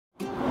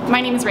My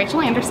name is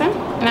Rachel Anderson,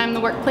 and I'm the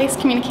Workplace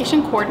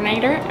Communication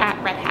Coordinator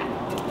at Red Hat.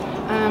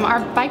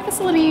 Our bike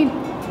facility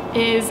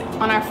is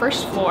on our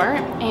first floor,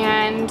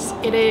 and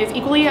it is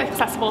equally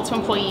accessible to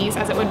employees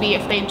as it would be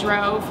if they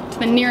drove to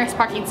the nearest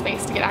parking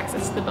space to get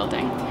access to the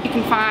building. You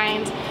can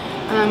find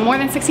more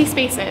than 60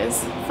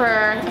 spaces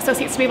for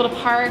associates to be able to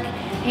park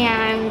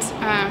and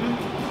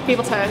be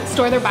able to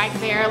store their bike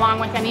there,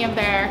 along with any of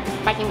their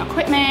biking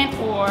equipment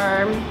or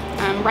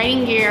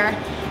riding gear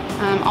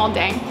all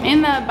day.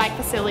 In the bike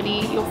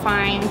facility, you'll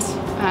find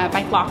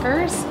bike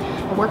lockers,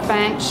 a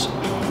workbench,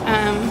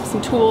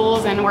 some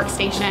tools, and a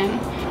workstation.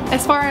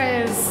 As far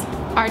as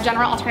our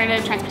general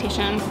alternative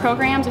transportation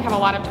programs, we have a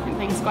lot of different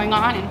things going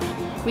on,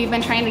 and we've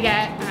been trying to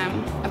get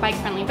a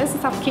bike-friendly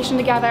business application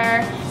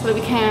together so that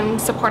we can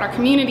support our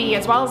community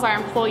as well as our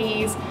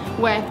employees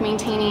with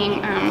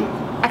maintaining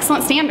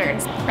excellent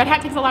standards. Red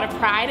Hat takes a lot of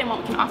pride in what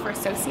we can offer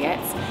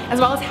associates, as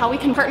well as how we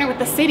can partner with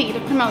the city to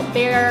promote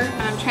their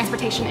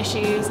transportation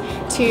issues,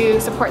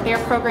 to support their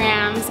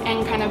programs,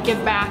 and kind of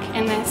give back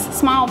in this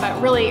small but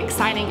really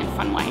exciting and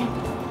fun way.